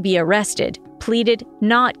one to be arrested, pleaded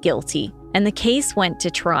not guilty, and the case went to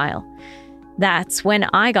trial. That's when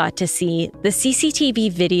I got to see the CCTV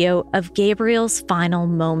video of Gabriel's final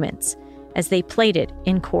moments as they played it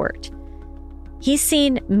in court. He's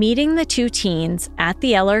seen meeting the 2 teens at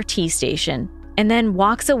the LRT station and then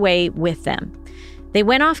walks away with them. They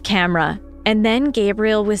went off camera, and then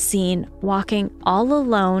Gabriel was seen walking all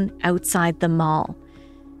alone outside the mall.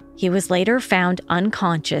 He was later found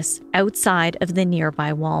unconscious outside of the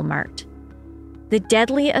nearby Walmart. The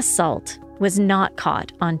deadly assault was not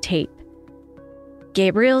caught on tape.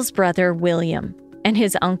 Gabriel's brother William and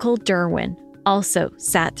his uncle Derwin also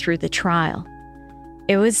sat through the trial.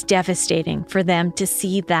 It was devastating for them to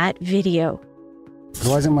see that video. If it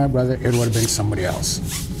wasn't my brother, it would have been somebody else.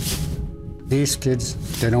 These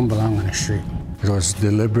kids, they don't belong on the street. It was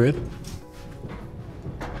deliberate.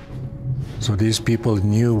 So these people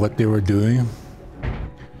knew what they were doing.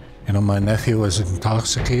 My nephew was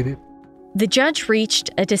intoxicated. The judge reached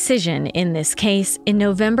a decision in this case in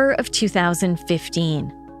November of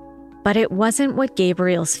 2015. But it wasn't what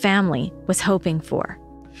Gabriel's family was hoping for.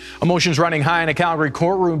 Emotions running high in a Calgary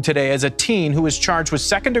courtroom today as a teen who was charged with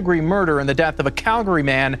second-degree murder in the death of a Calgary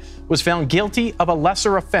man was found guilty of a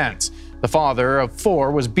lesser offense. The father of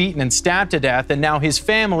 4 was beaten and stabbed to death, and now his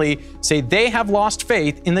family say they have lost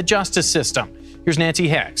faith in the justice system. Here's Nancy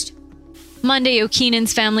Hext. Monday,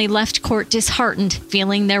 O'Keenan's family left court disheartened,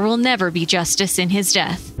 feeling there will never be justice in his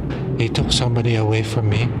death. He took somebody away from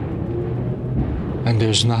me, and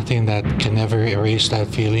there's nothing that can ever erase that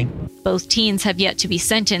feeling. Both teens have yet to be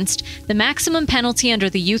sentenced. The maximum penalty under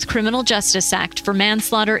the Youth Criminal Justice Act for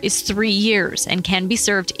manslaughter is 3 years and can be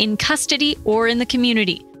served in custody or in the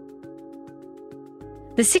community.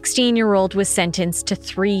 The 16-year-old was sentenced to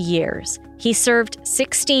 3 years. He served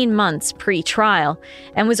 16 months pre-trial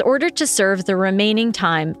and was ordered to serve the remaining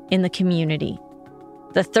time in the community.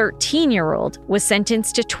 The 13-year-old was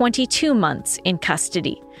sentenced to 22 months in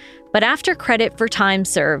custody, but after credit for time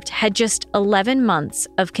served, had just 11 months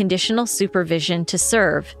of conditional supervision to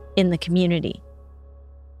serve in the community.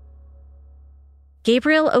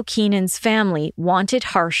 Gabriel O'Keenan's family wanted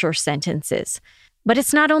harsher sentences, but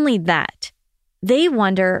it's not only that. They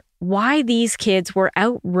wonder why these kids were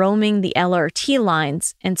out roaming the LRT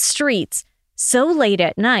lines and streets so late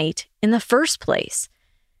at night in the first place.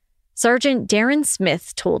 Sergeant Darren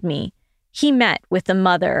Smith told me he met with the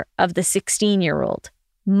mother of the 16-year-old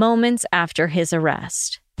moments after his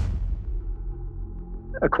arrest.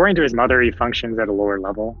 According to his mother, he functions at a lower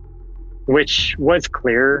level, which was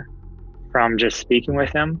clear from just speaking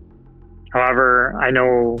with him. However, I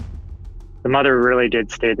know the mother really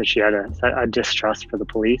did state that she had a distrust for the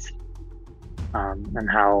police, and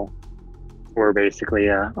how we're basically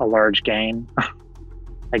a large gang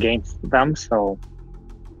against them. So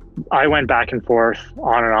I went back and forth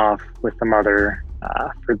on and off with the mother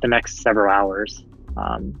for the next several hours,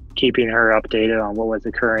 keeping her updated on what was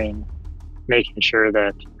occurring, making sure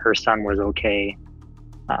that her son was okay.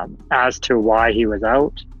 As to why he was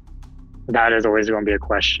out, that is always going to be a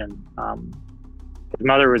question. His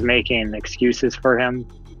mother was making excuses for him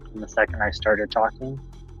from the second I started talking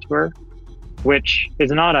to her, which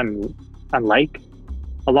is not unlike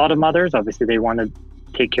a lot of mothers. Obviously, they want to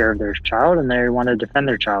take care of their child and they want to defend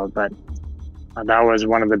their child, but that was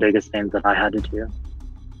one of the biggest things that I had to do.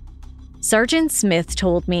 Sergeant Smith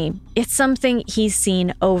told me it's something he's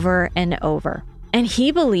seen over and over, and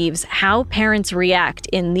he believes how parents react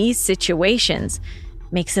in these situations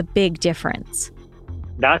makes a big difference.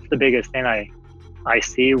 That's the biggest thing I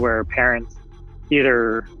see, where parents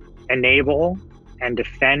either enable and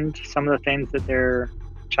defend some of the things that their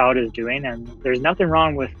child is doing, and there's nothing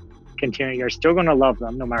wrong with continuing. You're still going to love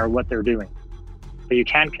them no matter what they're doing, but you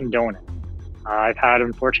can't condone it. I've had,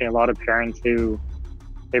 unfortunately, a lot of parents who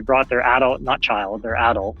they brought their adult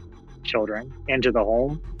children into the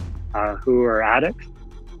home who are addicts,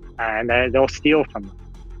 and they'll steal from them.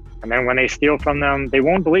 And then when they steal from them, they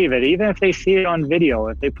won't believe it. Even if they see it on video,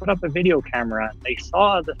 if they put up a video camera and they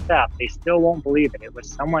saw the theft, they still won't believe it. It was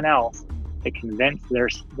someone else that convinced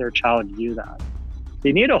their child to do that. So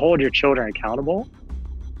you need to hold your children accountable.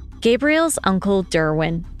 Gabriel's uncle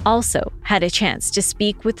Derwin also had a chance to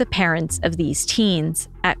speak with the parents of these teens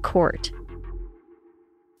at court.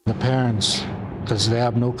 The parents, because they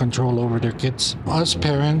have no control over their kids. Us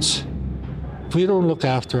parents, if we don't look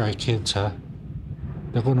after our kids,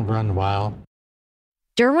 they're going to run wild.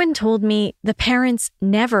 Derwin told me the parents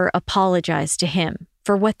never apologized to him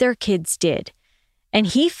for what their kids did, and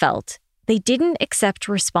he felt they didn't accept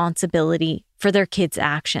responsibility for their kids'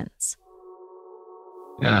 actions.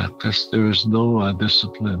 Yeah, because there is no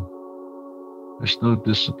discipline. There's no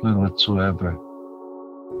discipline whatsoever.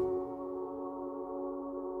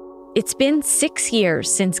 It's been 6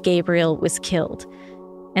 years since Gabriel was killed,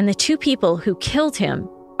 and the two people who killed him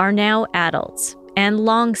are now adults and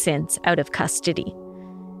long since out of custody.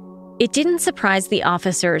 It didn't surprise the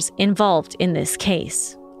officers involved in this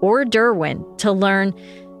case, or Derwin, to learn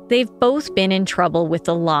they've both been in trouble with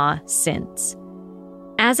the law since.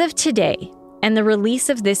 As of today, and the release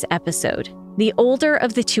of this episode, the older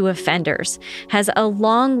of the two offenders has a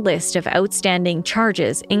long list of outstanding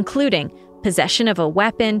charges, including possession of a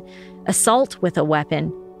weapon, assault with a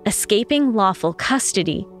weapon, escaping lawful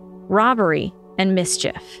custody, robbery, and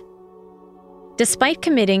mischief. Despite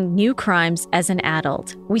committing new crimes as an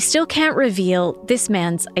adult, we still can't reveal this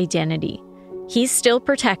man's identity. He's still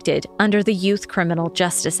protected under the Youth Criminal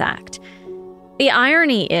Justice Act. The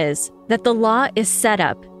irony is that the law is set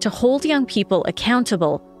up to hold young people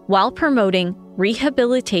accountable while promoting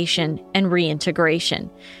rehabilitation and reintegration,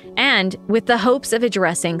 and with the hopes of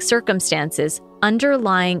addressing circumstances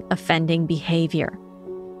underlying offending behavior.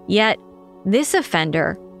 Yet, this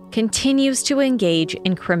offender continues to engage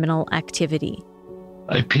in criminal activity.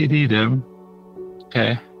 I pity them,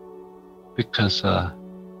 okay? Because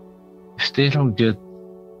if they don't get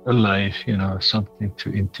a life, something to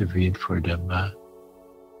intervene for them,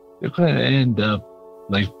 they're going to end up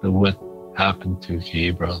like what happened to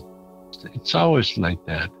Gabriel. It's always like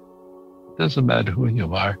that. It doesn't matter who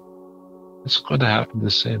you are. It's going to happen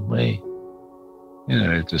the same way.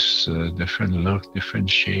 Just different look, different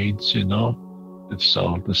shades, It's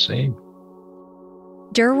all the same.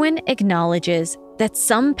 Derwin acknowledges that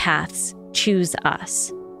some paths choose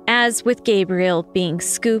us, as with Gabriel being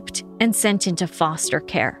scooped and sent into foster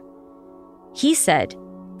care. He said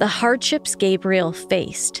the hardships Gabriel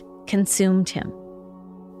faced consumed him.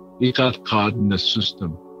 He got caught in the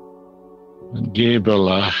system. When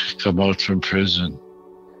Gabriel came out from prison,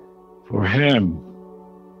 for him,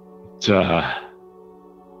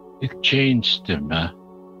 it changed him.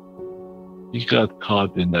 He got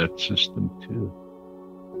caught in that system too.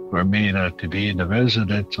 For me, to be in the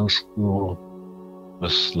residential school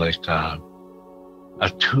was like a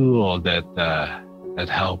tool that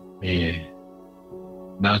helped me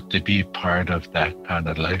not to be part of that kind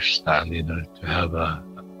of lifestyle, to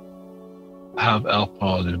have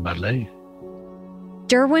alcohol in my life.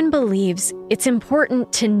 Derwin believes it's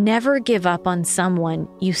important to never give up on someone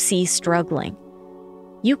you see struggling.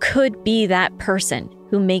 You could be that person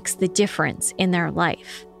who makes the difference in their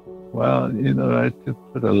life. Well, I did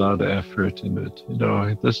put a lot of effort in it.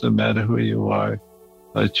 It doesn't matter who you are.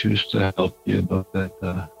 I choose to help you,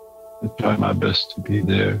 that I try my best to be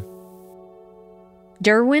there.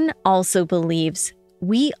 Derwin also believes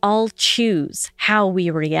we all choose how we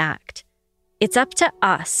react. It's up to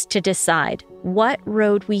us to decide what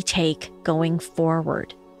road we take going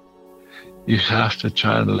forward. You have to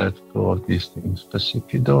try to let go of these things, because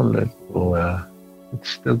if you don't let go, it's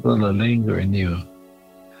still going to linger in you.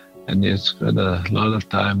 And it's going to, a lot of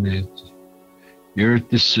time, your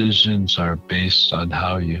decisions are based on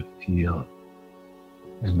how you feel,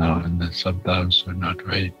 and then sometimes they're not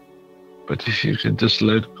right. But if you can just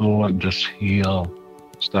let go and just heal,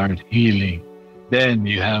 start healing, then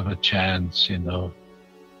you have a chance, to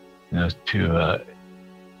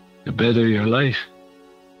better your life.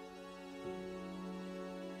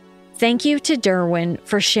 Thank you to Derwin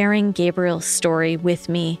for sharing Gabriel's story with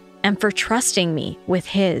me and for trusting me with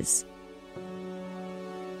his.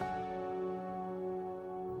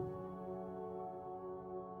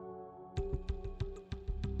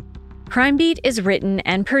 Crime Beat is written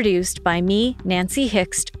and produced by me, Nancy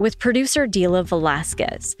Hixt, with producer Dila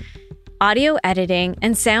Velasquez. Audio editing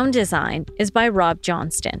and sound design is by Rob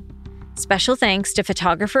Johnston. Special thanks to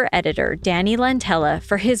photographer-editor Danny Lantella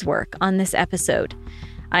for his work on this episode.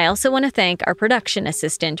 I also want to thank our production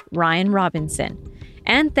assistant, Ryan Robinson.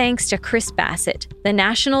 And thanks to Chris Bassett, the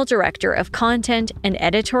National Director of Content and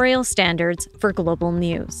Editorial Standards for Global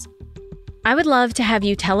News. I would love to have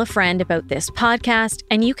you tell a friend about this podcast,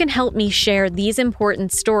 and you can help me share these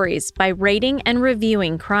important stories by rating and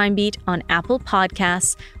reviewing Crime Beat on Apple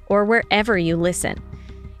Podcasts or wherever you listen.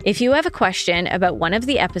 If you have a question about one of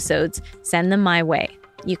the episodes, send them my way.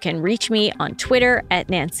 You can reach me on Twitter at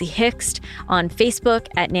Nancy Hixt, on Facebook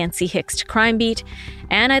at Nancy Hixt Crime Beat,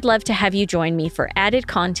 and I'd love to have you join me for added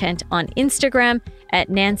content on Instagram at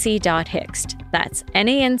nancy.hixt. That's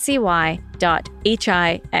nancy.hixt.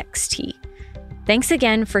 Thanks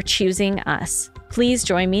again for choosing us. Please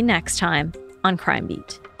join me next time on Crime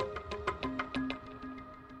Beat.